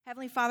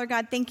Heavenly Father,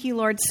 God, thank you,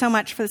 Lord, so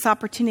much for this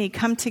opportunity to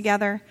come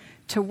together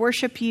to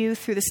worship you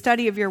through the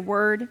study of your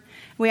word.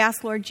 We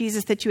ask, Lord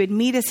Jesus, that you would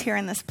meet us here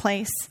in this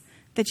place,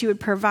 that you would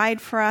provide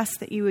for us,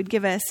 that you would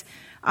give us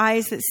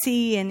eyes that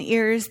see and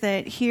ears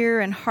that hear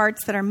and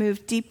hearts that are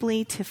moved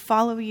deeply to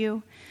follow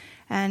you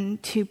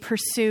and to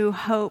pursue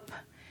hope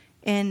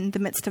in the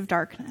midst of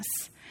darkness.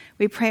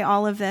 We pray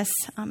all of this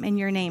in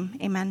your name.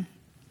 Amen.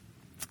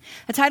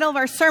 The title of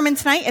our sermon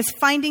tonight is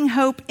Finding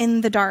Hope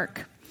in the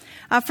Dark.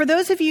 For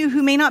those of you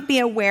who may not be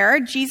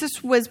aware,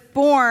 Jesus was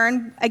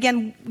born,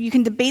 again, you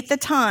can debate the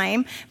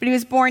time, but he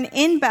was born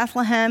in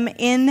Bethlehem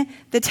in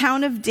the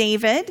town of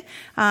David,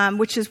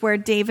 which is where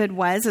David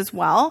was as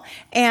well.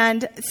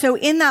 And so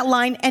in that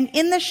line, and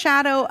in the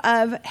shadow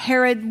of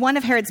Herod, one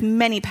of Herod's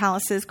many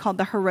palaces called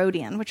the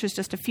Herodian, which was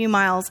just a few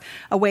miles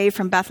away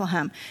from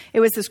Bethlehem. It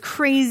was this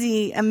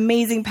crazy,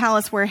 amazing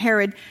palace where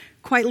Herod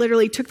quite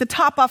literally took the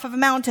top off of a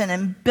mountain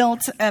and built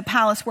a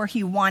palace where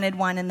he wanted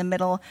one in the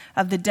middle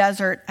of the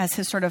desert as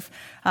his sort of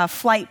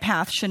flight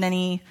path should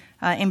any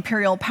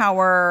imperial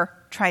power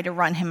try to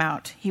run him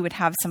out. He would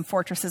have some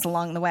fortresses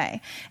along the way.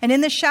 And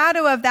in the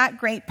shadow of that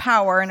great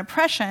power and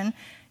oppression,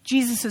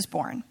 Jesus is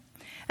born.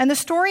 And the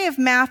story of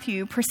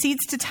Matthew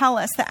proceeds to tell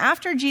us that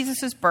after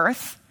Jesus'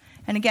 birth,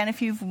 and again,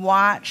 if you've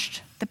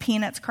watched the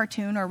Peanuts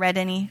cartoon or read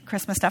any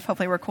Christmas stuff,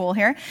 hopefully we're cool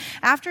here.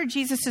 After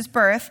Jesus'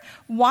 birth,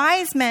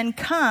 wise men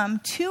come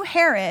to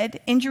Herod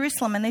in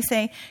Jerusalem and they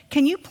say,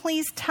 can you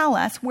please tell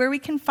us where we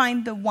can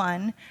find the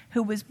one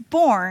who was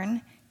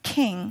born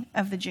King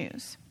of the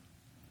Jews?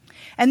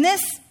 And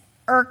this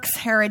irks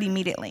Herod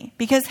immediately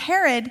because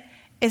Herod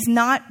is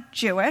not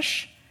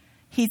Jewish.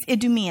 He's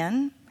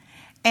Idumean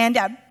and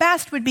at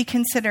best would be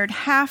considered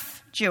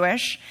half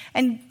Jewish.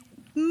 And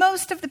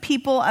most of the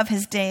people of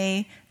his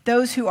day,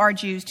 those who are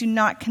Jews, do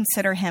not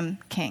consider him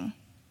king.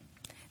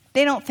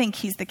 They don't think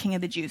he's the king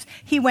of the Jews.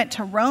 He went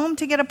to Rome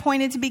to get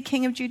appointed to be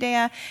king of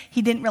Judea.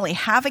 He didn't really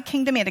have a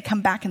kingdom. He had to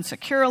come back and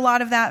secure a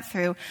lot of that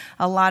through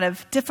a lot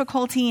of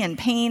difficulty and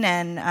pain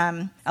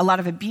and a lot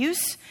of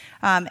abuse.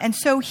 And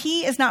so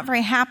he is not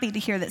very happy to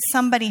hear that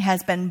somebody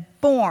has been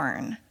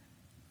born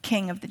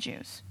king of the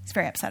Jews. He's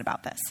very upset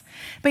about this.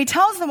 But he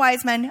tells the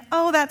wise men,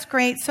 oh, that's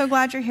great. So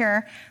glad you're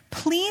here.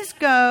 Please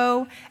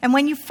go. And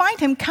when you find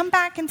him, come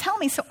back and tell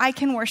me so I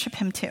can worship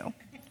him too.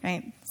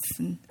 Right?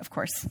 It's, of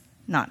course,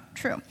 not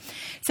true.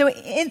 So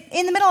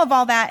in the middle of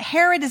all that,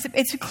 Herod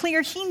it's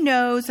clear he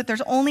knows that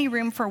there's only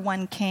room for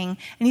one king,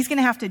 and he's going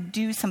to have to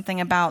do something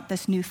about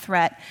this new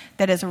threat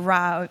that has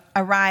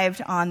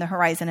arrived on the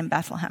horizon in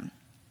Bethlehem.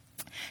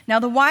 Now,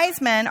 the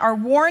wise men are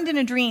warned in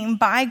a dream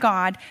by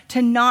God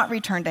to not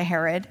return to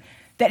Herod,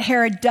 that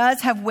Herod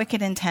does have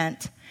wicked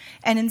intent,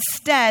 and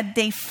instead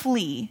they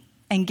flee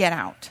and get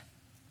out.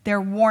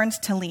 They're warned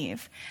to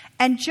leave.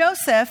 And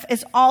Joseph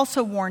is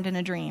also warned in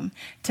a dream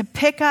to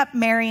pick up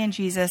Mary and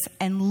Jesus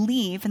and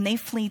leave, and they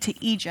flee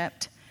to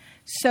Egypt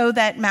so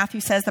that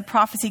Matthew says the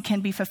prophecy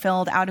can be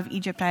fulfilled, out of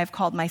Egypt I have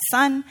called my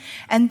son.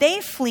 And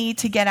they flee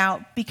to get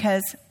out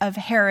because of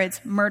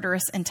Herod's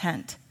murderous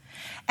intent.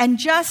 And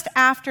just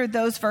after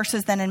those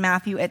verses then in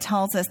Matthew, it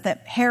tells us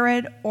that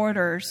Herod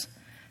orders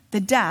the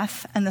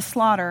death and the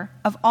slaughter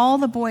of all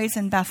the boys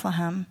in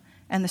Bethlehem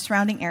and the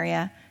surrounding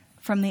area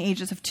from the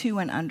ages of 2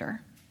 and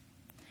under.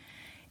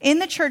 In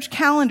the church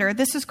calendar,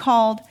 this is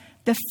called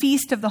the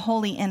Feast of the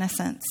Holy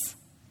Innocents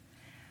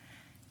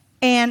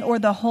or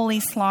the Holy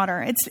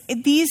Slaughter.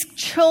 These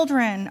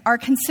children are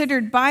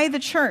considered by the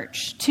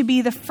church to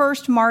be the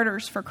first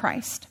martyrs for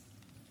Christ.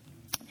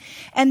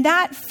 And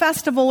that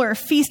festival or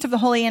Feast of the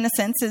Holy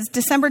Innocents is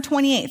December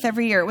 28th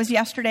every year. It was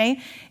yesterday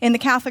in the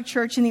Catholic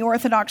Church. In the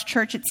Orthodox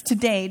Church, it's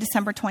today,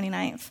 December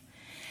 29th.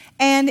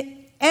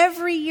 And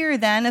every year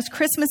then, as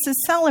Christmas is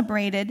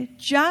celebrated,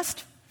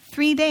 just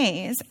 3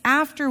 days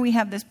after we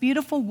have this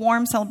beautiful,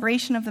 warm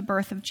celebration of the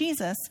birth of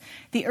Jesus,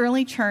 the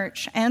early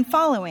church and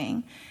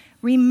following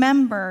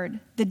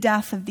remembered the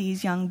death of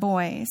these young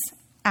boys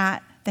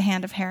at the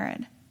hand of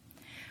Herod.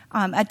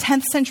 A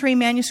 10th century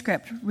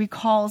manuscript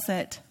recalls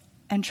it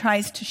and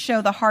tries to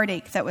show the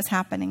heartache that was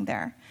happening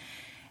there.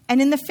 And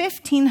in the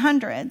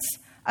 1500s,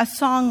 a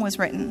song was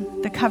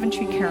written, the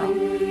Coventry Carol.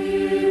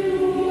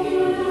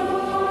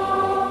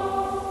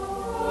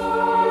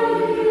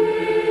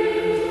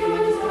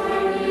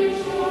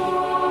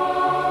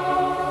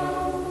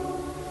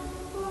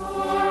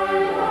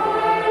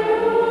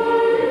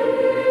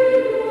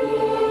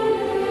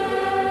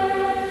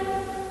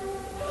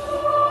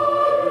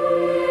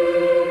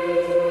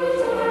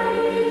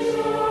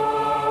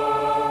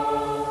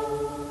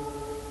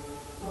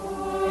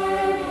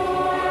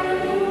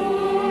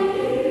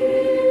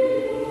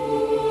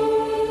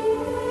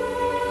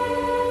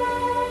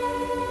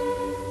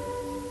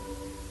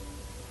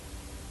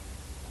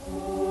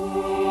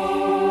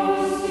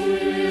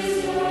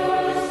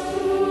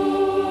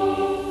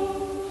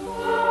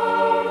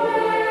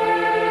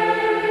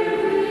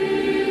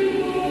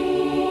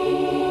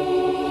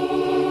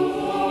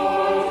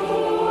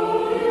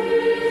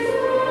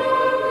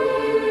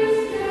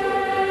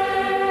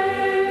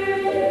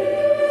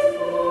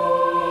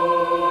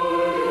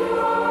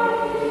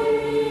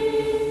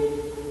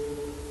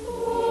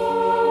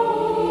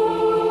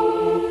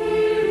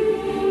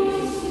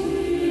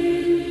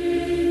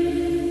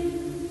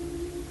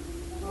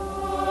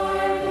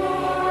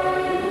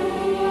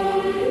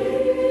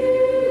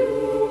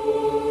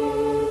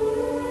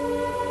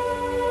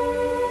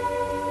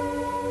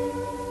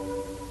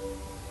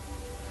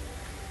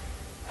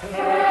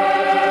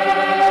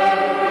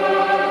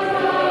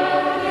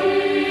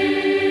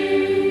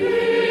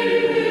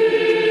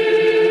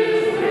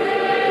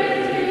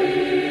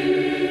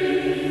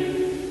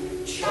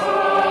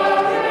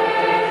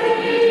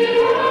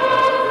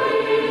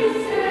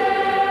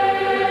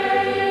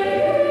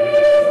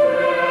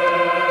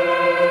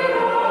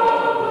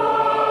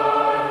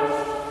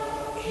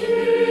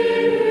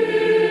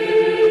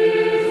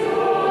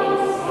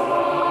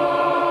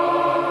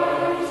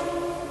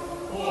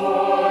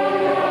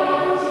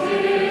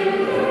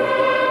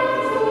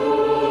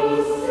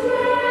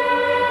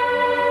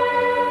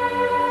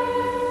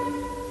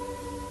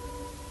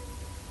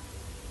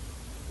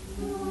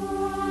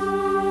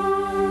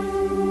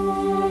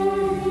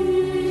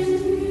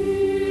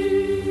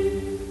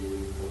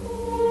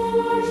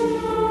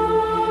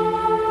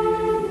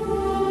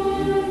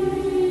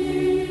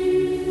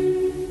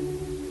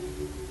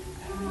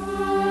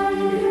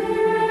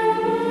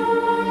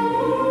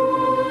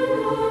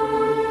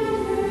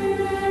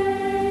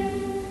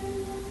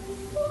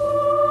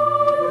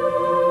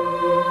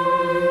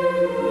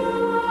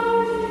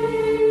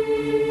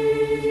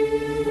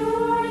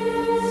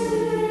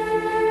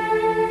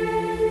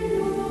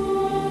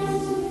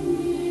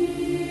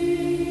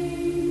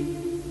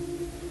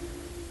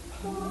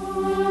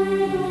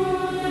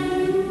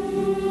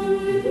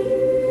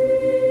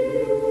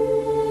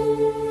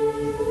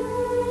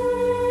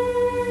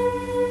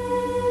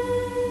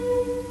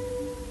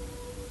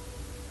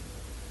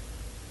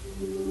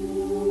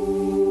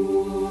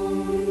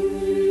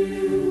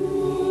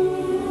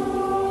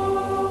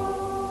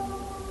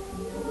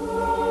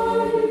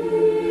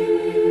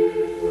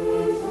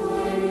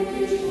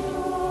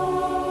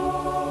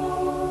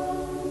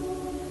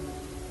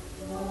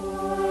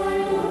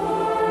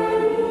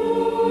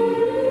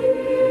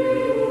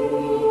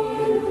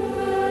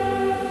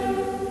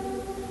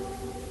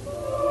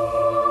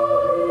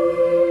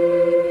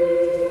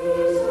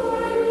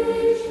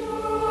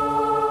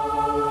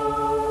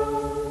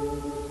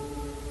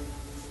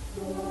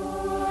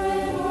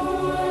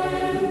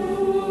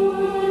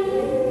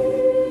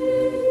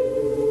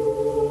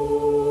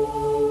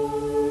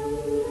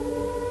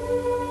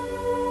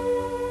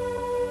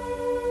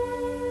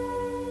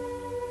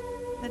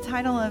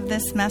 title of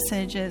this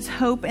message is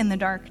Hope in the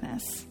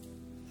Darkness.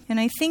 And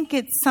I think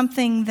it's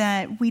something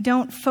that we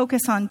don't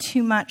focus on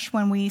too much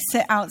when we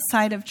sit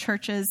outside of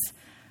churches,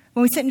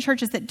 when we sit in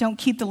churches that don't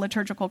keep the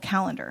liturgical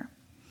calendar.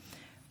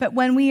 But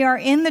when we are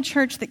in the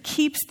church that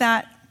keeps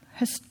that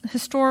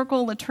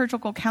historical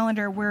liturgical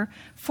calendar, we're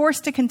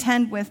forced to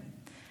contend with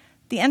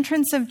the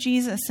entrance of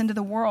Jesus into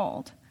the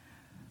world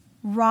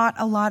wrought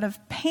a lot of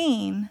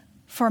pain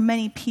for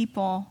many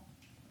people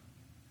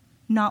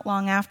not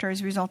long after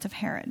as a result of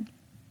Herod.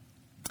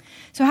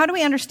 So how do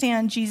we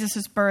understand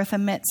Jesus' birth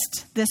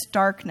amidst this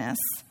darkness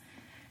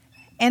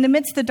and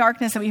amidst the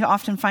darkness that we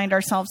often find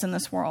ourselves in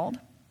this world?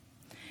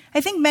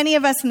 I think many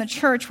of us in the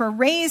church were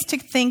raised to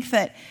think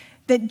that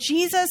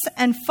Jesus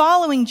and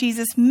following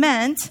Jesus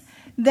meant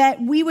that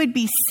we would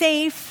be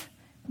safe,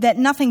 that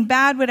nothing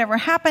bad would ever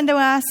happen to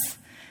us,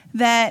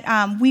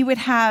 that we would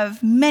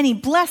have many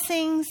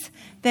blessings,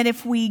 that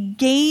if we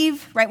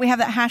gave, right, we have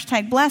that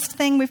hashtag blessed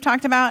thing we've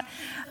talked about,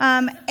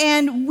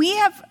 and we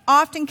have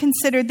often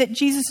considered that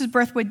Jesus'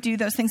 birth would do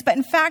those things. But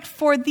in fact,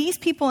 for these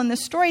people in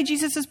this story,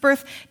 Jesus'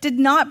 birth did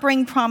not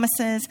bring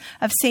promises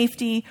of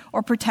safety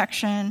or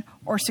protection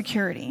or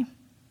security.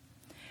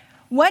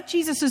 What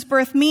Jesus'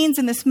 birth means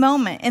in this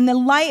moment, in the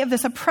light of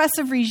this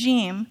oppressive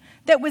regime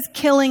that was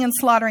killing and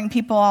slaughtering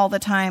people all the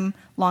time,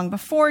 long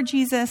before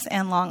Jesus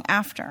and long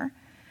after.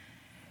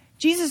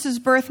 Jesus'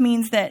 birth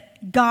means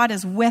that God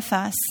is with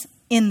us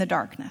in the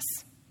darkness.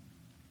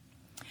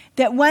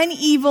 That when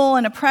evil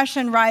and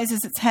oppression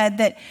rises its head,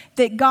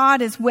 that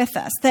God is with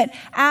us. That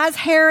as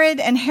Herod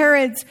and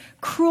Herod's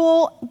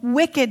cruel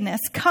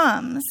wickedness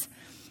comes,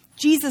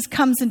 Jesus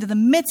comes into the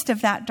midst of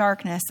that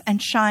darkness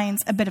and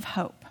shines a bit of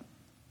hope.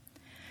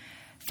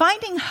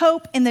 Finding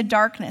hope in the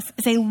darkness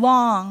is a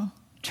long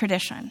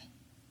tradition,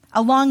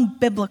 a long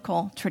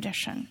biblical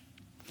tradition.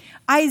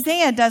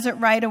 Isaiah does it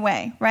right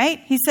away,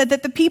 right? He said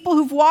that the people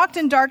who've walked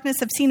in darkness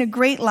have seen a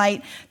great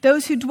light.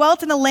 Those who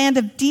dwelt in a land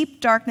of deep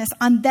darkness,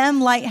 on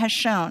them light has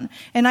shone.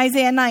 In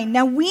Isaiah 9.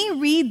 Now we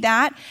read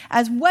that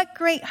as what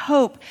great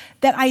hope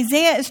that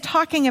Isaiah is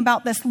talking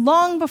about this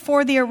long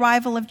before the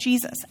arrival of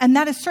Jesus. And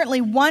that is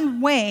certainly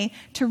one way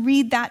to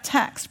read that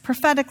text,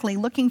 prophetically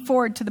looking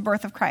forward to the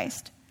birth of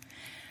Christ.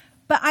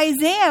 But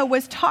Isaiah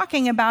was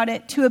talking about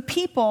it to a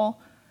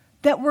people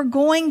that were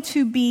going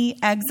to be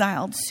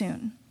exiled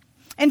soon.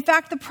 In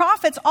fact, the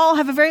prophets all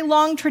have a very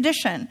long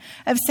tradition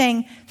of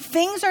saying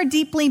things are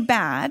deeply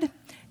bad,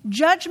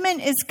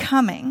 judgment is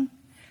coming,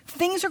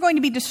 things are going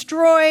to be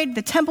destroyed,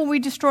 the temple will be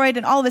destroyed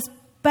and all of this,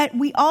 but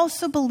we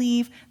also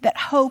believe that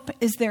hope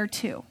is there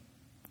too.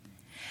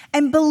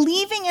 And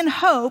believing in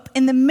hope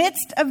in the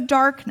midst of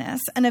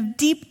darkness and of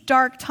deep,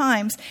 dark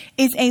times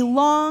is a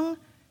long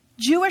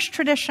Jewish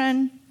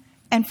tradition,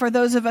 and for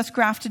those of us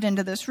grafted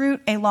into this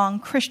root, a long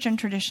Christian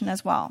tradition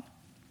as well.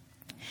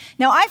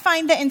 Now, I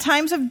find that in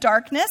times of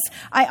darkness,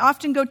 I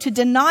often go to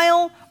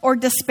denial or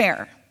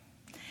despair.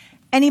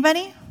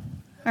 Anybody?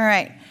 All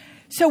right.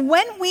 So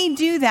when we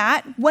do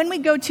that, when we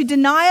go to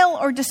denial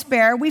or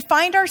despair, we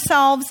find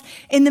ourselves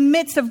in the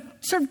midst of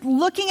sort of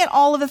looking at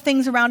all of the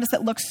things around us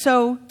that look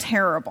so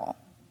terrible,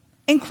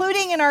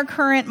 including in our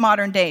current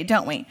modern day,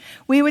 don't we?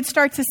 We would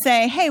start to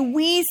say, hey,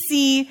 we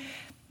see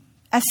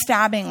a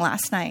stabbing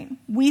last night.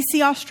 We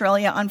see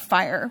Australia on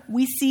fire.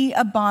 We see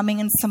a bombing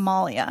in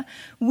Somalia.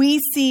 We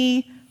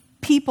see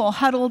people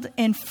huddled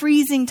in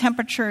freezing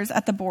temperatures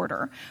at the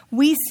border.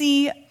 We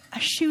see a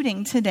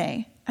shooting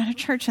today at a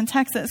church in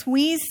Texas.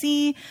 We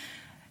see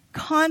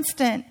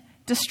constant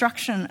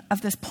destruction of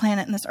this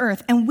planet and this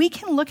earth. And we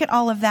can look at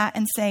all of that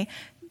and say,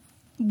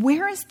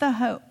 where is the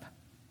hope?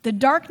 The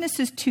darkness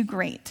is too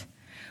great.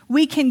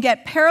 We can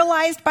get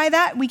paralyzed by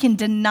that. We can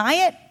deny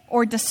it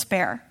or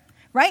despair.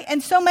 Right?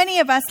 And so many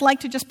of us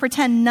like to just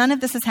pretend none of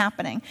this is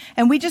happening.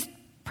 And we just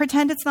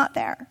pretend it's not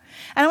there.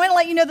 And I want to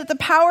let you know that the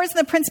powers and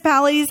the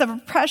principalities of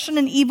oppression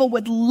and evil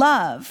would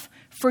love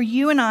for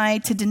you and I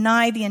to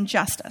deny the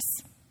injustice.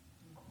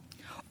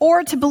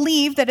 Or to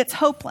believe that it's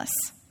hopeless.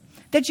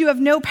 That you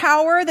have no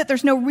power, that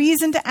there's no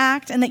reason to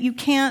act, and that you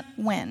can't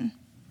win.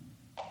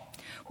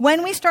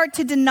 When we start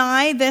to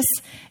deny this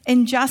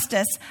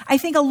injustice, I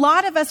think a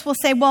lot of us will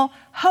say, well,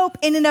 hope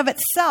in and of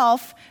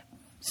itself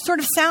sort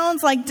of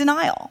sounds like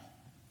denial.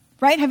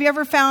 Right? Have you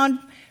ever found,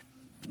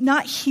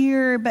 not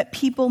here, but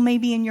people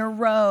maybe in your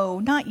row,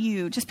 not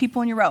you, just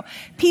people in your row.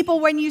 People,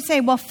 when you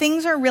say, well,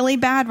 things are really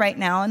bad right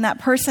now, and that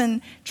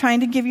person trying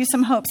to give you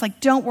some hopes,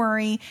 like, don't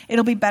worry,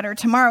 it'll be better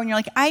tomorrow. And you're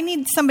like, I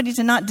need somebody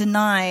to not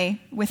deny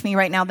with me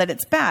right now that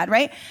it's bad,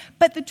 right?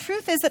 But the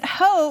truth is that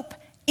hope,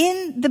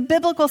 in the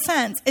biblical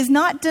sense, is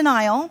not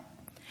denial,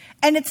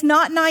 and it's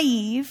not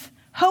naive.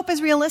 Hope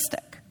is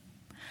realistic.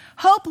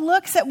 Hope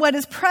looks at what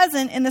is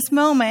present in this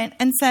moment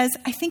and says,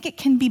 I think it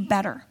can be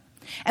better.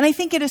 And I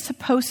think it is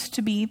supposed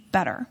to be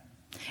better.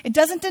 It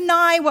doesn't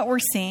deny what we're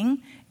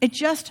seeing. It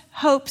just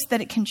hopes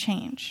that it can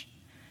change.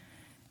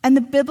 And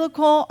the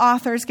biblical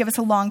authors give us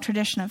a long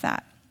tradition of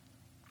that.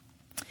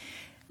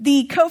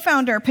 The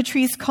co-founder,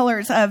 Patrisse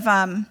Cullors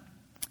of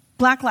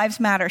Black Lives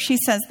Matter, she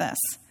says this: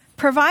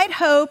 provide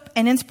hope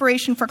and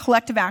inspiration for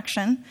collective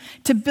action,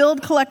 to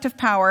build collective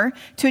power,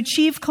 to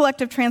achieve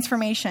collective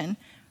transformation,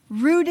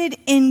 rooted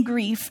in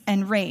grief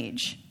and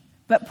rage,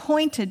 but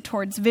pointed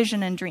towards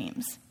vision and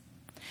dreams.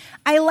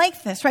 I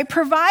like this, right?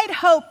 Provide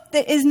hope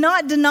that is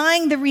not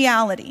denying the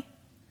reality.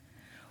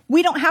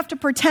 We don't have to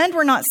pretend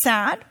we're not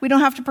sad. We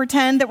don't have to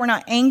pretend that we're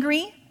not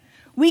angry.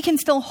 We can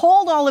still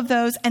hold all of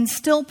those and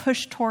still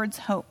push towards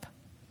hope.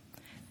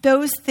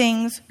 Those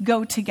things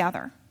go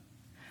together.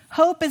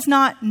 Hope is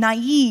not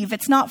naive.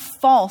 It's not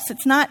false.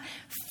 It's not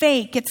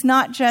fake. It's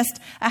not just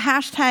a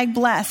hashtag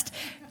blessed.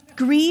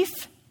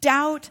 Grief,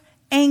 doubt,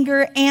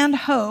 anger, and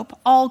hope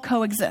all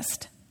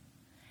coexist.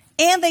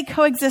 And they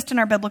coexist in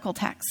our biblical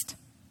text.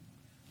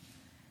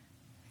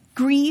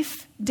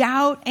 Grief,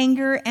 doubt,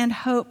 anger, and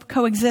hope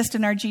coexist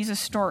in our Jesus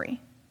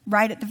story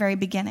right at the very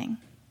beginning.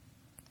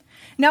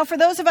 Now, for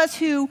those of us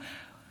who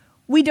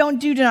we don't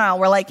do denial,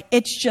 we're like,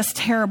 it's just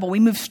terrible. We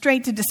move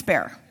straight to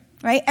despair,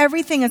 right?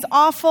 Everything is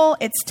awful.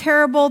 It's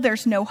terrible.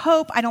 There's no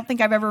hope. I don't think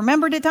I've ever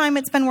remembered a time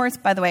it's been worse.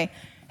 By the way,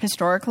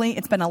 historically,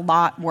 it's been a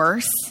lot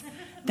worse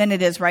than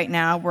it is right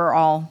now. We're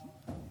all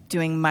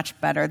doing much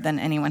better than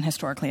anyone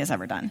historically has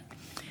ever done.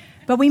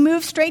 But we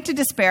move straight to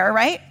despair,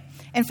 right?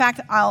 In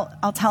fact,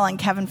 I'll tell on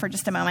Kevin for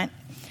just a moment.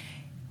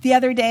 The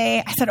other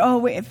day, I said,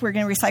 wait, if we're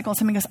going to recycle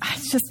something, he goes,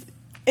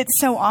 it's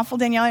so awful,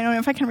 Danielle. I don't know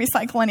if I can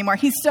recycle anymore.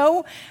 He's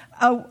so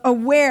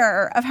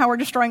aware of how we're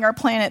destroying our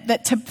planet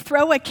that to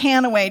throw a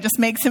can away just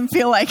makes him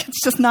feel like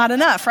it's just not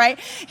enough, right?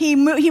 He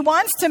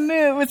wants to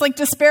move. It's like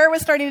despair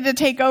was starting to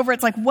take over.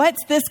 It's like,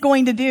 what's this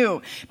going to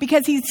do?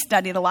 Because he's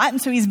studied a lot,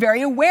 and so he's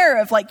very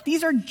aware of, like,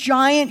 these are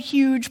giant,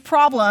 huge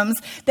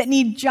problems that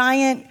need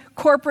giant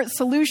corporate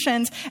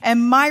solutions,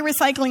 and my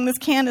recycling this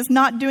can is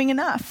not doing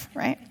enough,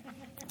 right?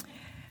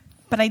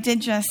 But I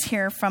did just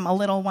hear from a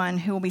little one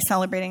who will be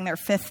celebrating their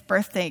 5th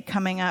birthday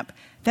coming up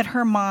that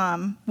her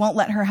mom won't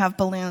let her have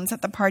balloons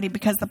at the party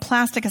because the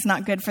plastic is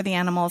not good for the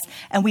animals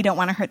and we don't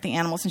want to hurt the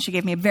animals. And she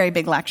gave me a very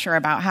big lecture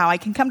about how I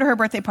can come to her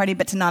birthday party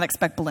but to not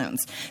expect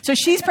balloons. So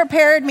she's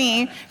prepared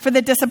me for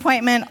the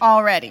disappointment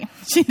already.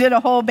 She did a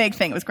whole big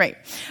thing. It was great.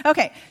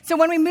 Okay, so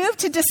when we move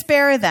to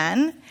despair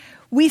then,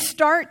 we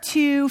start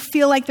to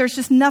feel like there's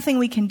just nothing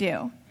we can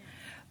do.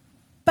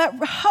 But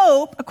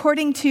hope,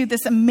 according to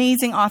this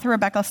amazing author,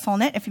 Rebecca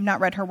Solnit, if you've not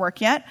read her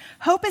work yet,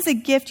 hope is a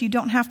gift you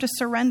don't have to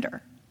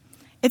surrender.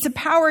 It's a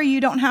power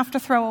you don't have to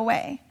throw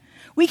away.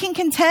 We can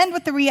contend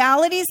with the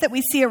realities that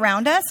we see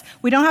around us.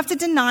 We don't have to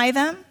deny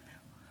them,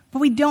 but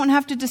we don't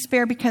have to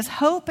despair because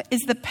hope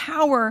is the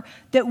power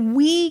that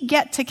we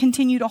get to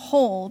continue to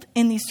hold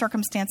in these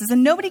circumstances,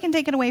 and nobody can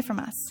take it away from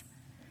us.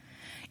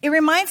 It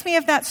reminds me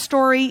of that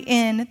story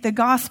in the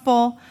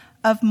Gospel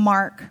of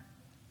Mark,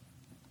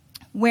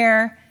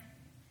 where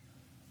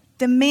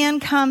the man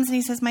comes and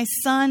he says, my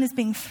son is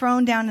being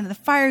thrown down into the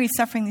fire. He's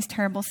suffering these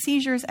terrible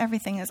seizures.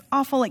 Everything is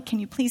awful. Like, can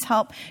you please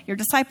help? Your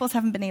disciples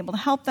haven't been able to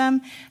help them.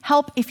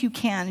 Help if you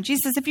can. And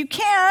Jesus says, if you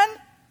can,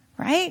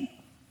 right?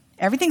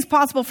 Everything's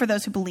possible for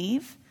those who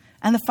believe.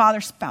 And the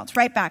father spouts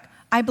right back,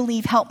 I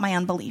believe, help my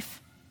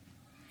unbelief.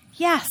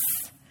 Yes.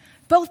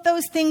 Both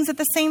those things at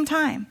the same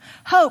time.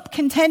 Hope,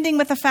 contending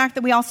with the fact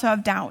that we also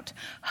have doubt.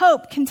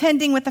 Hope,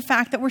 contending with the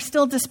fact that we're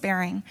still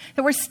despairing,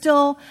 that we're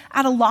still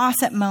at a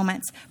loss at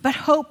moments. But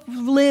hope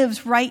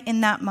lives right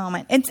in that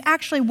moment. It's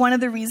actually one of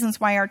the reasons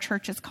why our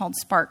church is called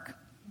Spark.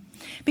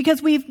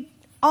 Because we've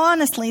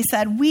honestly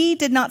said, we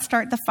did not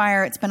start the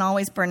fire. It's been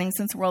always burning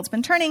since the world's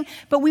been turning.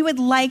 But we would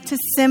like to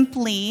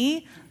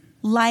simply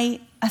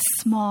light a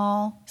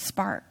small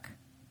spark.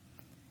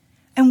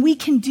 And we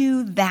can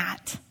do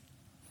that.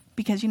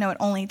 Because, it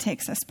only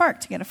takes a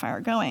spark to get a fire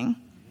going.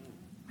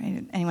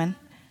 Right? Anyone?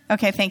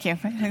 Okay, thank you.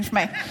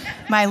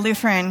 My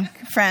Lutheran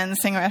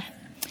friends sing.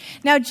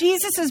 Now,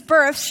 Jesus'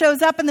 birth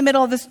shows up in the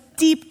middle of this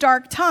deep,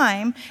 dark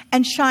time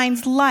and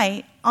shines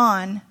light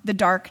on the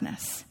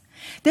darkness.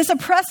 This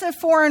oppressive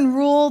foreign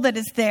rule that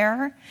is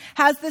there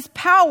has this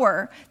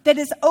power that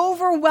is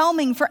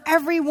overwhelming for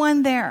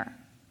everyone there.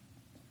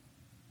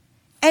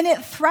 And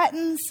it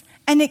threatens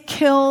and it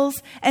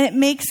kills, and it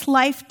makes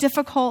life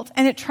difficult,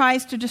 and it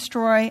tries to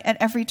destroy at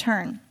every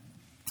turn.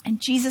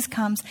 And Jesus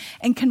comes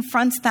and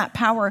confronts that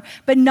power,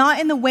 but not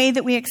in the way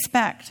that we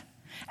expect.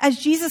 As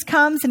Jesus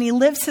comes and he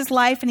lives his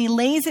life and he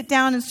lays it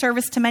down in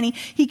service to many,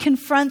 he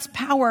confronts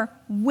power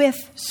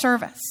with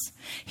service.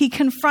 He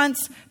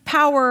confronts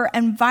power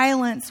and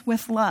violence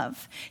with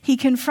love. He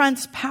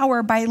confronts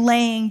power by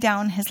laying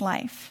down his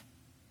life.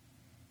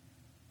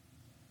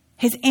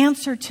 His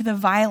answer to the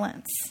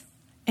violence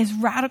is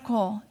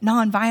radical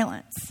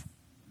nonviolence.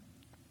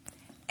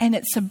 And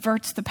it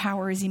subverts the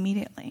powers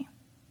immediately.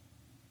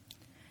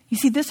 You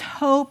see, this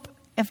hope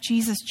of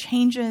Jesus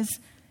changes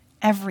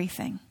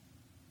everything.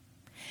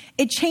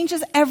 It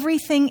changes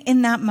everything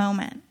in that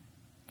moment.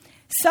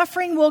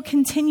 Suffering will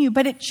continue,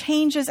 but it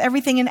changes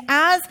everything. And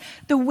as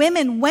the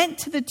women went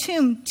to the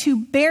tomb to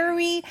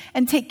bury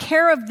and take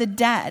care of the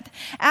dead,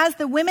 as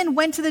the women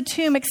went to the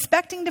tomb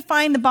expecting to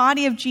find the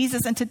body of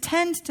Jesus and to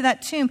tend to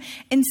that tomb,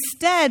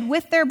 instead,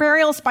 with their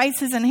burial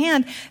spices in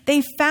hand,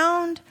 they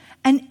found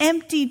an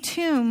empty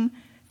tomb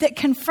that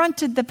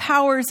confronted the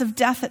powers of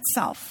death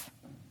itself.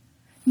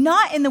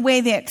 Not in the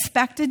way they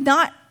expected,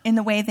 not in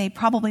the way they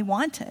probably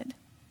wanted,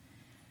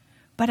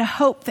 but a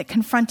hope that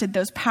confronted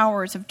those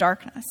powers of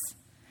darkness.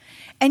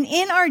 And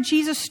in our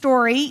Jesus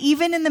story,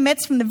 even in the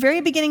midst from the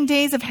very beginning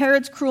days of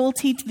Herod's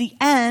cruelty to the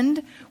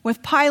end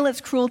with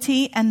Pilate's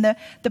cruelty and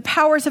the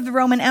powers of the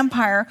Roman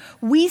Empire,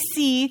 we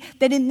see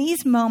that in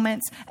these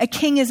moments, a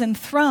king is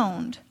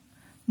enthroned,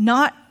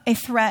 not a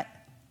threat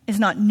is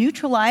not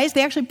neutralized.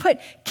 They actually put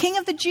King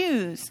of the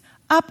Jews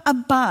up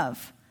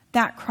above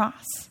that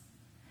cross.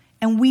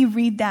 And we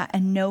read that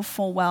and know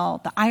full well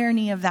the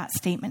irony of that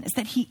statement is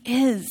that he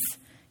is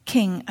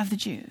King of the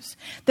Jews,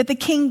 that the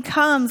king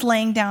comes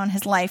laying down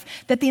his life,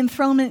 that the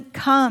enthronement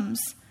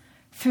comes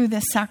through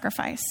this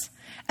sacrifice,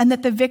 and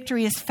that the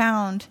victory is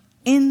found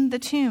in the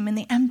tomb, in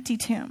the empty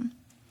tomb.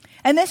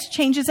 And this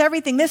changes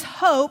everything. This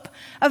hope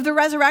of the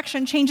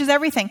resurrection changes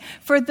everything.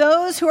 For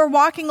those who are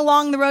walking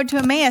along the road to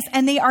Emmaus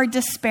and they are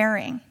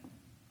despairing,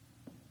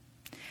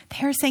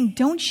 they are saying,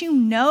 don't you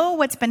know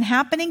what's been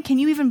happening? Can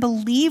you even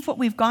believe what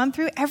we've gone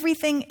through?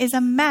 Everything is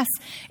a mess.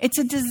 It's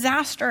a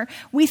disaster.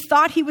 We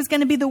thought he was going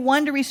to be the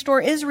one to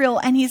restore Israel,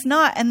 and he's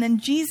not. And then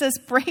Jesus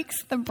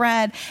breaks the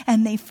bread,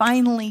 and they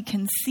finally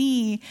can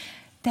see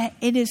that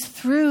it is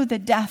through the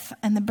death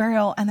and the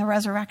burial and the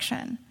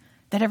resurrection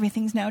that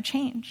everything's now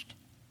changed.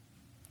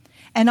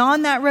 And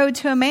on that road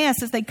to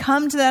Emmaus, as they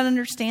come to that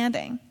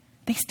understanding,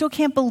 they still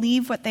can't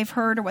believe what they've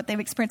heard or what they've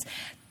experienced.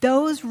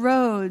 Those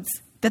roads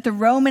that the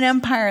Roman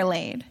Empire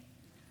laid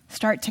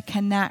start to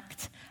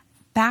connect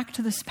back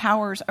to the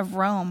powers of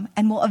Rome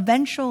and will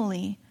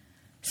eventually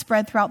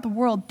spread throughout the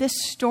world. This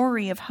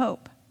story of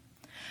hope.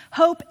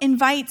 Hope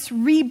invites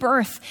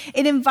rebirth.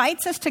 It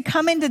invites us to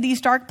come into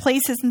these dark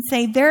places and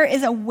say, there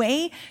is a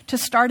way to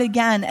start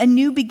again, a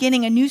new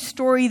beginning, a new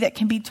story that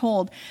can be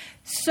told.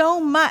 So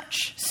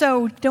much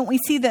so, don't we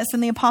see this in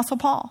the Apostle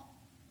Paul?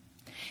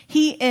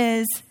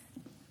 The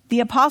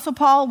Apostle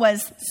Paul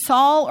was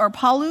Saul or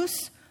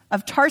Paulus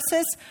of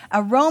Tarsus,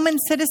 a Roman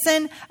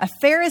citizen, a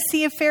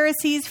Pharisee of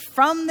Pharisees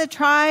from the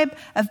tribe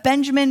of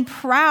Benjamin,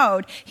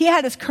 proud. He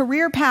had his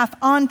career path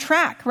on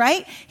track,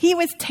 right? He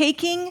was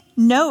taking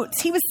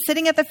notes. He was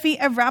sitting at the feet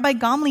of Rabbi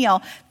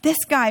Gamliel.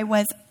 This guy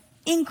was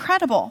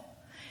incredible.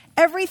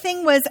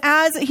 Everything was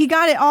as he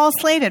got it all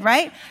slated,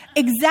 right?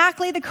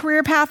 Exactly the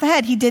career path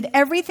ahead. He did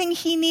everything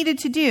he needed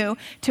to do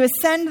to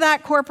ascend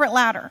that corporate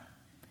ladder.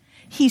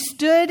 He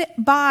stood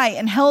by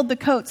and held the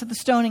coats at the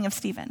stoning of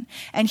Stephen.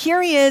 And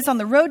here he is on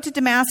the road to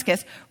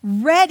Damascus,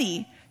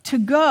 ready to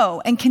go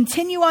and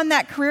continue on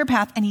that career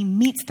path. And he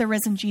meets the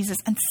risen Jesus.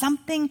 And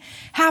something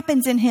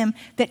happens in him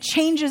that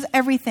changes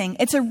everything.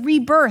 It's a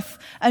rebirth,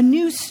 a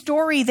new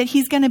story that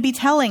he's going to be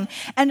telling.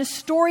 And a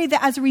story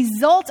that as a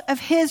result of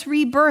his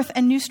rebirth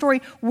and new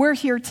story, we're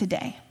here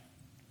today.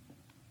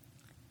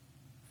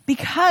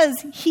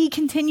 Because he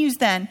continues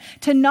then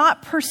to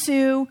not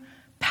pursue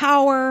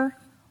power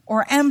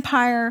or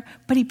empire,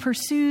 but he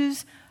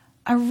pursues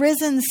a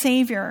risen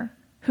Savior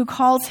who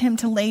calls him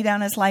to lay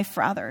down his life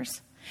for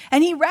others.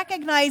 And he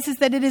recognizes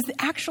that it is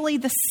actually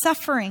the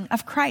suffering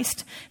of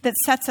Christ that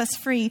sets us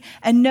free,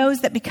 and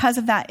knows that because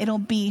of that, it'll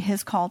be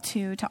his call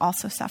too to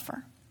also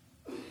suffer.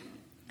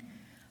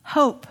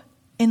 Hope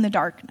in the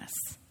darkness.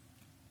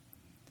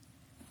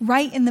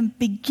 Right in the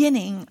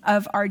beginning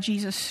of our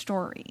Jesus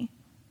story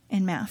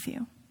in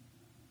Matthew.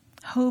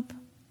 Hope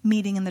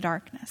meeting in the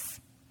darkness.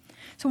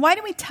 So why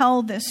do we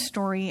tell this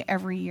story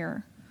every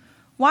year?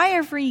 Why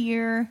every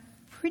year,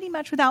 pretty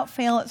much without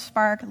fail at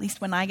Spark, at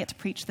least when I get to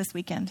preach this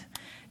weekend,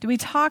 do we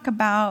talk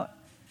about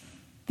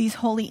these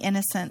holy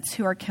innocents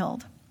who are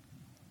killed?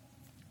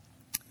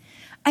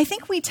 I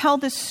think we tell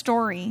this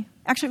story,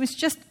 actually it was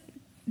just,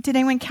 did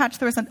anyone catch,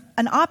 there was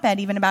an op-ed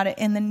even about it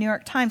in the New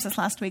York Times this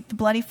last week, the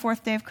bloody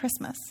fourth day of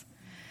Christmas.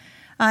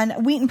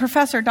 And Wheaton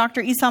professor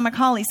Dr. Esau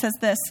McCauley says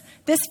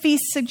this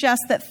feast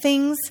suggests that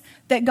things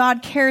that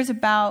God cares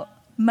about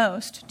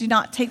most do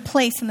not take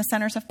place in the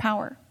centers of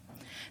power.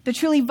 The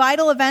truly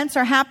vital events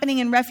are happening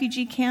in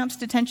refugee camps,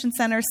 detention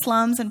centers,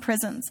 slums, and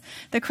prisons.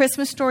 The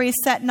Christmas story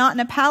is set not in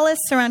a palace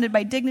surrounded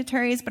by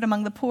dignitaries, but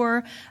among the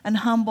poor and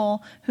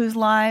humble whose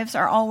lives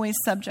are always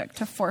subject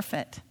to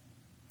forfeit.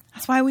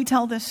 That's why we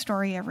tell this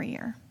story every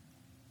year.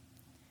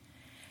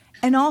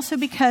 And also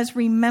because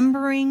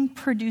remembering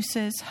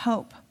produces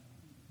hope.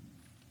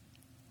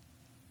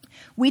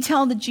 We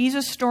tell the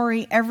Jesus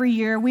story every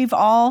year. We've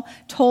all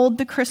told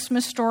the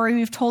Christmas story.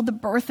 We've told the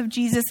birth of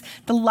Jesus,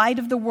 the light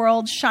of the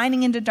world,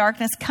 shining into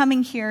darkness,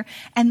 coming here.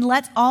 And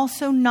let's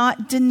also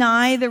not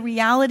deny the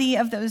reality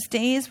of those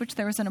days, which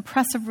there was an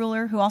oppressive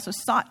ruler who also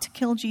sought to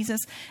kill Jesus,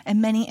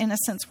 and many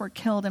innocents were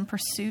killed in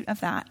pursuit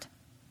of that.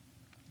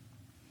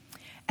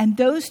 And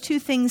those two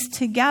things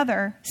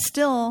together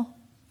still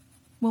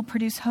will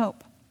produce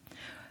hope.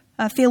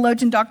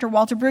 Theologian Dr.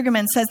 Walter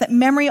Brueggemann says that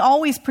memory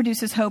always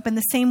produces hope in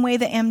the same way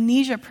that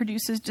amnesia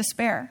produces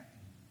despair.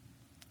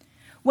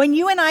 When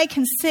you and I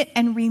can sit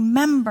and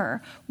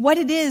remember what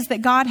it is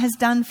that God has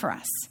done for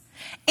us,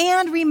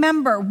 and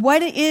remember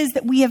what it is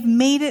that we have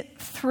made it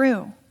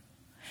through,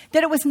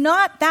 That it was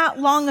not that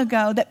long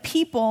ago that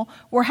people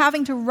were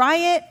having to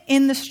riot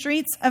in the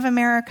streets of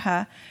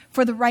America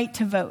for the right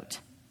to vote.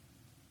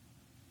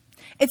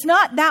 It's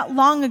not that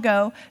long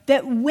ago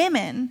that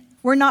women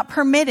were not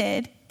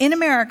permitted in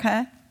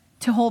America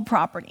to hold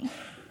property.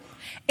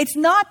 It's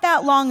not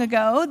that long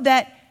ago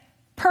that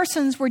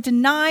persons were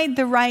denied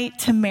the right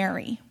to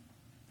marry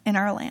in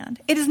our land.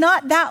 It is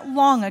not that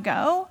long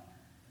ago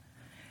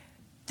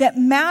that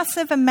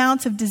massive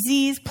amounts of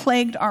disease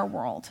plagued our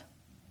world.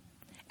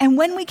 And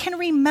when we can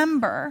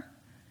remember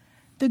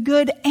the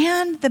good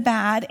and the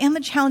bad and the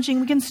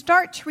challenging, we can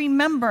start to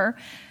remember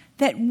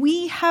that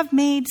we have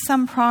made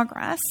some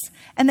progress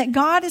and that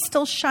God is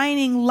still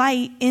shining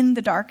light in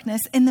the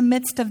darkness in the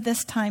midst of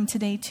this time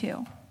today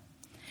too.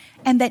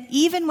 And that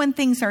even when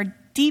things are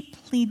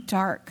deeply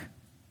dark,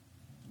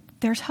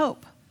 there's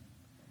hope.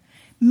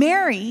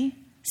 Mary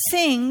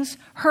sings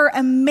her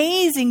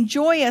amazing,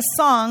 joyous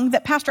song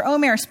that Pastor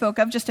Omer spoke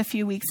of just a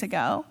few weeks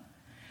ago,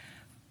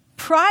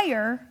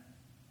 prior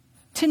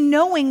to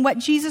knowing what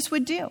Jesus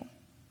would do.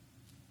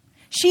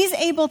 She's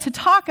able to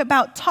talk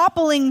about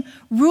toppling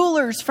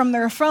rulers from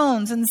their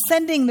thrones and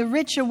sending the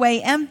rich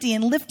away empty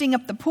and lifting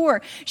up the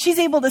poor. She's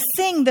able to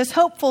sing this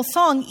hopeful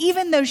song,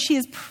 even though she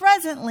is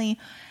presently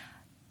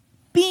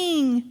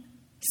being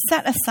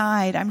set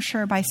aside, I'm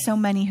sure, by so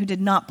many who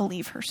did not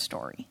believe her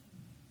story.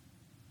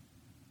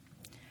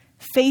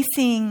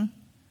 Facing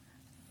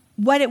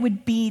what it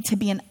would be to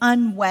be an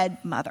unwed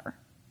mother.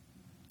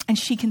 And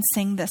she can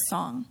sing this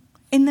song.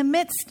 In the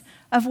midst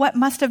of what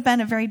must have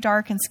been a very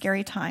dark and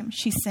scary time,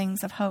 she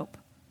sings of hope.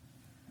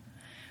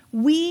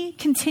 We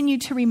continue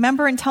to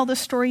remember and tell the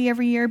story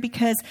every year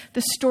because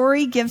the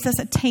story gives us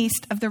a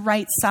taste of the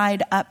right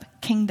side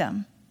up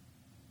kingdom.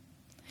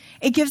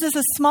 It gives us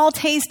a small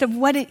taste of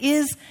what it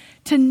is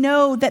to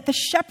know that the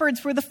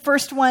shepherds were the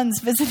first ones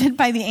visited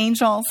by the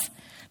angels.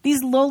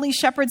 These lowly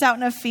shepherds out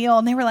in a field,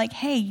 and they were like,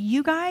 hey,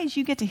 you guys,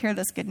 you get to hear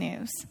this good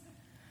news.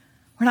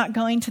 We're not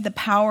going to the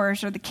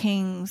powers or the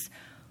kings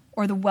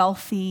or the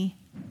wealthy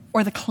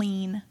or the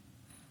clean,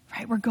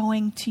 right? We're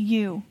going to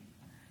you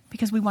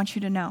because we want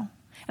you to know.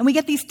 And we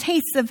get these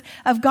tastes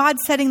of God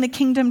setting the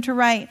kingdom to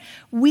right.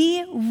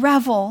 We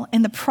revel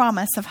in the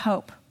promise of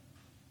hope.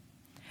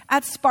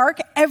 At Spark,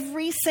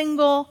 every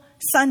single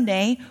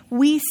Sunday,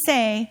 we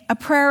say a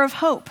prayer of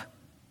hope.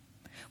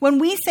 When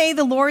we say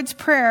the Lord's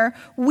Prayer,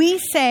 we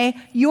say,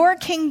 your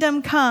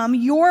kingdom come,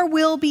 your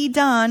will be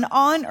done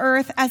on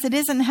earth as it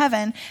is in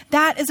heaven.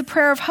 That is a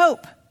prayer of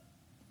hope.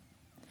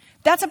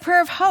 That's a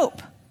prayer of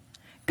hope.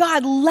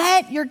 God,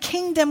 let your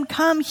kingdom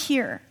come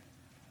here.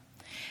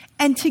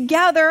 And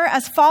together,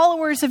 as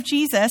followers of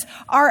Jesus,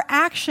 our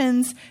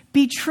actions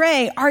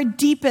betray our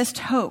deepest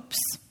hopes.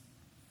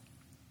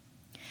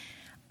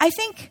 I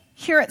think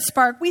here at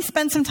Spark, we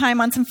spend some time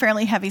on some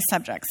fairly heavy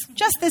subjects.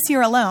 Just this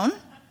year alone,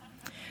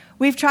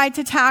 we've tried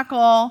to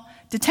tackle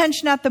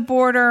detention at the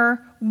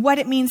border, what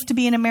it means to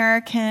be an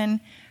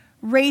American,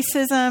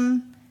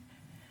 racism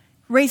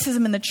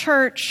in the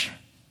church,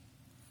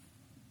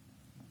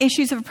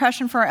 issues of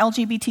oppression for our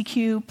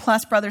LGBTQ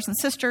plus brothers and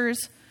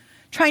sisters,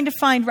 trying to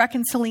find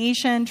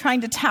reconciliation,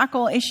 trying to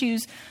tackle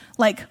issues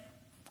like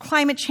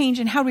climate change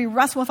and how do we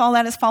wrestle with all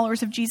that as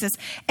followers of Jesus.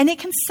 And it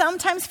can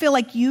sometimes feel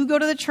like you go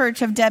to the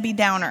church of Debbie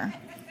Downer,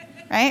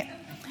 right?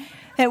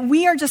 That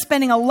we are just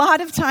spending a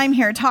lot of time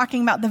here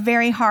talking about the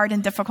very hard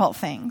and difficult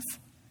things.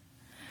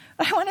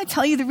 But I want to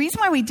tell you the reason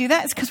why we do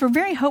that is because we're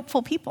very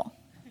hopeful people.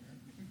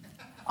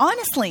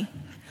 Honestly,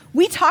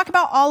 we talk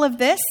about all of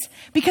this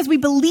because we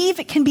believe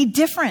it can be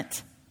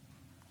different.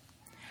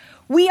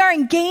 We are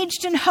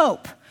engaged in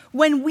hope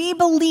when we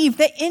believe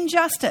that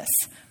injustice,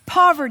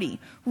 poverty,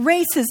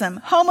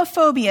 racism,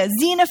 homophobia,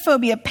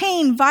 xenophobia,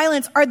 pain,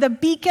 violence are the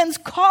beacons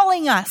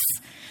calling us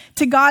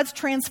to God's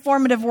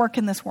transformative work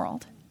in this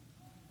world.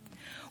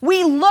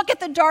 We look at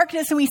the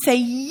darkness and we say,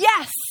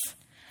 yes,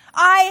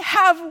 I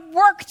have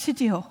work to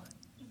do.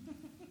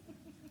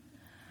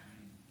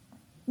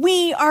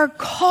 We are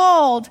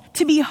called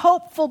to be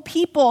hopeful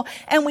people,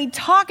 and we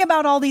talk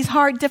about all these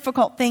hard,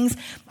 difficult things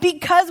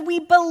because we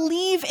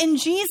believe in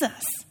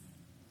Jesus.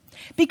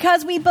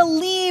 Because we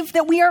believe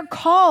that we are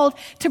called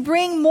to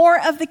bring more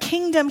of the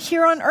kingdom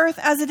here on earth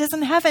as it is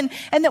in heaven,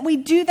 and that we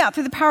do that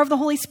through the power of the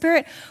Holy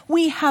Spirit.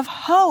 We have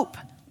hope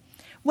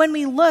when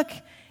we look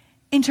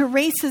into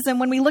racism,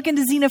 when we look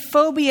into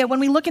xenophobia, when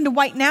we look into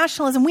white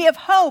nationalism. We have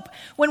hope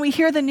when we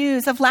hear the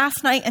news of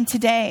last night and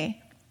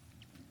today.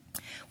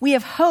 We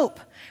have hope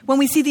when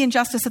we see the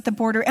injustice at the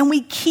border, and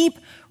we keep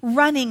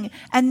running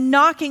and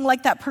knocking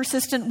like that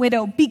persistent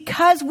widow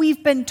because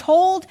we've been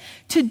told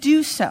to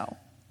do so.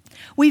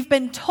 We've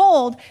been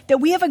told that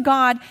we have a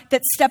God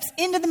that steps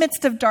into the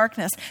midst of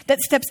darkness, that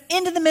steps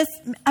into the midst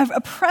of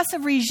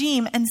oppressive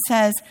regime and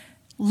says,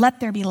 let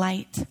there be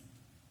light.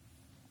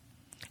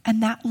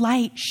 And that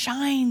light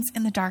shines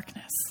in the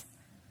darkness.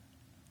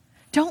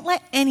 Don't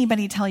let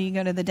anybody tell you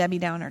go to the Debbie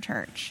Downer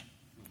church.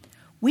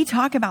 We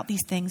talk about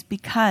these things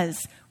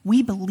because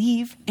we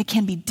believe it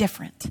can be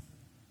different.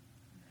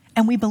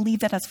 And we believe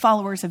that as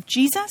followers of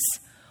Jesus,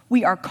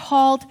 we are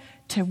called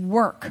to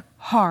work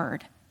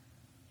hard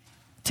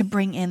to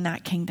bring in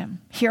that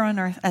kingdom here on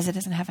earth as it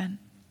is in heaven.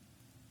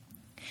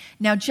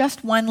 Now,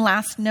 just one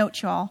last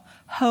note, y'all.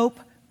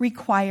 Hope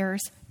requires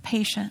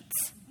patience.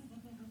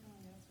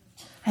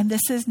 And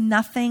this is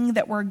nothing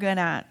that we're good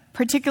at,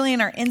 particularly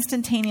in our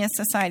instantaneous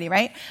society,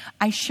 right?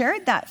 I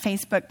shared that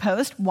Facebook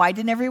post. Why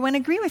didn't everyone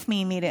agree with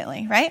me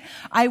immediately, right?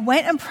 I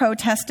went and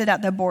protested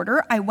at the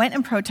border. I went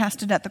and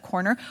protested at the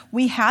corner.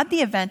 We had the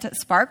event at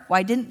Spark.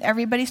 Why didn't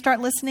everybody start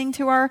listening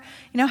to our,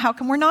 how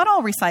come we're not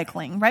all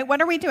recycling, right?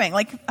 What are we doing?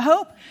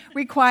 Hope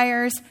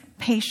requires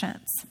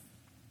patience.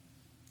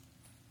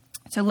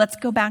 So let's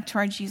go back to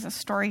our Jesus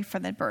story for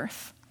the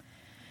birth.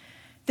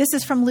 This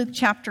is from Luke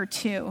chapter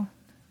 2.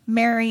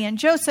 Mary and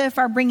Joseph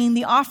are bringing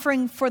the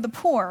offering for the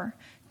poor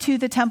to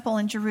the temple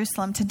in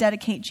Jerusalem to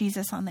dedicate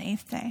Jesus on the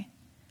 8th day.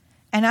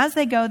 And as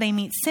they go, they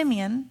meet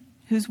Simeon,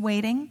 who's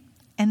waiting,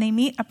 and they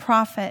meet a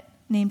prophet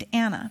named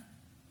Anna,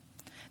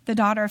 the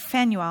daughter of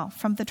Phanuel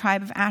from the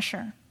tribe of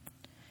Asher.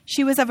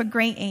 She was of a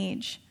great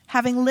age,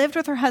 having lived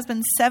with her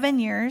husband 7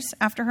 years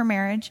after her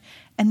marriage,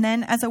 and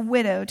then as a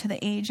widow to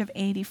the age of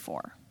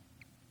 84.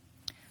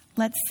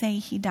 Let's say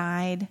he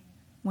died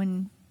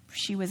when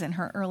she was in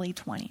her early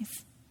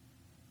 20s.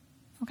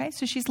 Okay,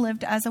 so she's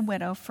lived as a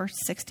widow for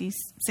 60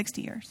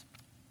 years.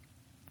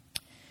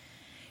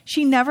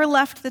 She never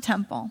left the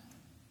temple,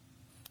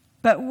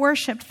 but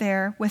worshiped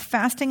there with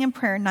fasting and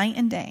prayer night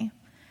and day.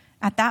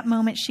 At that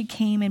moment, she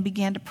came and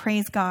began to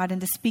praise God and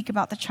to speak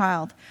about the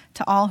child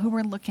to all who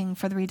were looking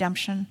for the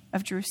redemption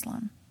of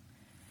Jerusalem.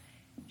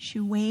 She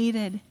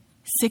waited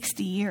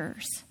 60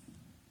 years.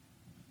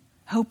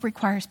 Hope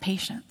requires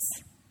patience.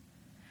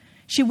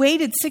 She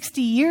waited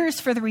 60 years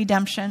for the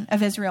redemption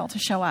of Israel to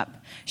show up.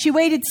 She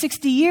waited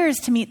 60 years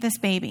to meet this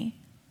baby.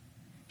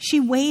 She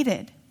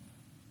waited.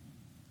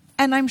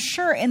 And I'm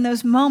sure in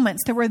those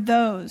moments there were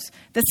those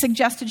that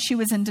suggested she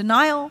was in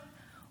denial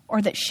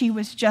or that she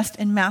was just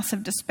in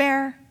massive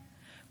despair.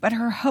 But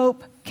her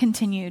hope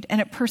continued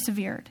and it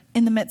persevered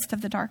in the midst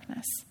of the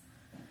darkness.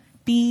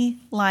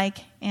 Be like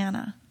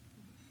Anna.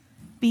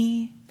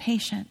 Be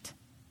patient.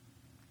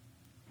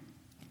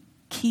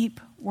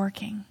 Keep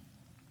working.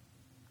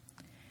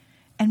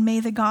 And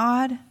may the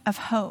God of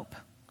hope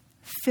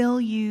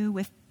fill you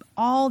with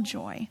all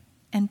joy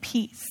and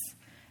peace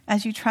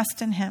as you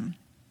trust in him,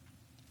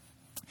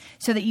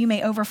 so that you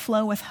may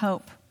overflow with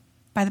hope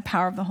by the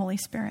power of the Holy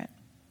Spirit.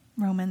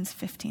 Romans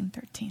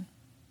 15:13.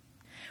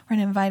 We're going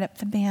to invite up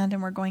the band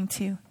and we're going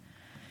to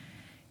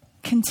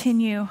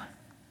continue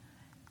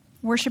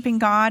worshiping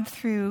God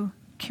through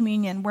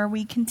communion, where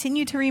we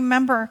continue to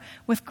remember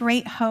with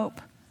great hope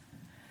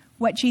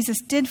what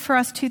Jesus did for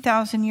us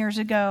 2,000 years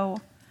ago.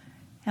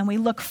 And we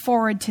look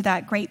forward to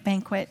that great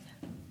banquet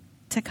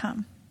to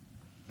come.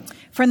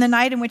 For in the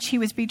night in which he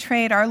was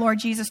betrayed, our Lord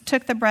Jesus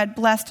took the bread,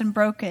 blessed and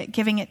broke it,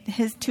 giving it to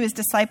his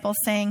disciples,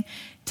 saying,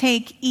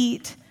 "Take,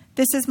 eat.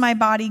 This is my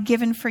body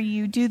given for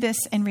you. Do this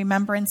in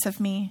remembrance of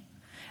me."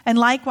 And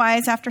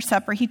likewise, after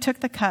supper, he took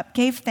the cup,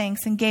 gave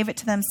thanks, and gave it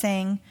to them,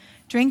 saying,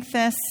 "Drink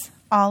this,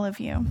 all of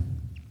you.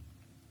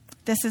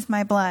 This is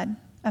my blood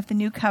of the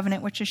new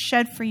covenant, which is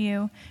shed for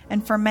you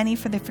and for many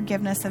for the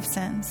forgiveness of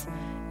sins.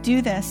 Do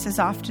this as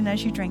often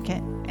as you drink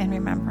it in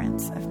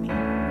remembrance of me."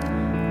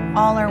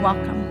 All are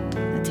welcome.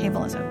 The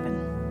table is open.